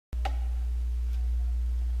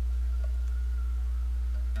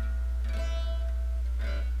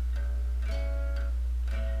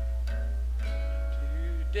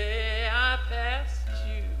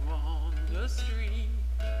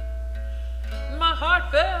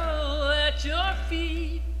fell at your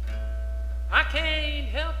feet. I can't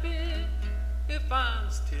help it if I'm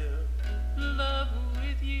still in love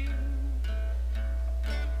with you.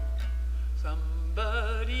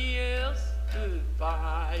 Somebody else stood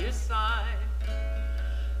by your side,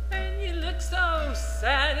 and you look so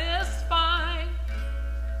satisfied.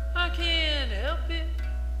 I can't help it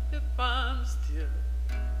if I'm still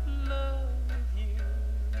in love with you.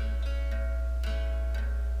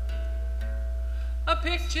 A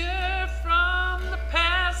picture from the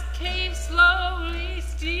past came slowly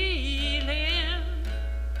stealing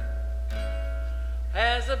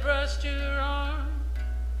as I brushed your arm,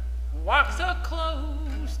 walked so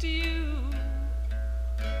close to you.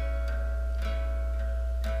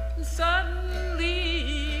 And suddenly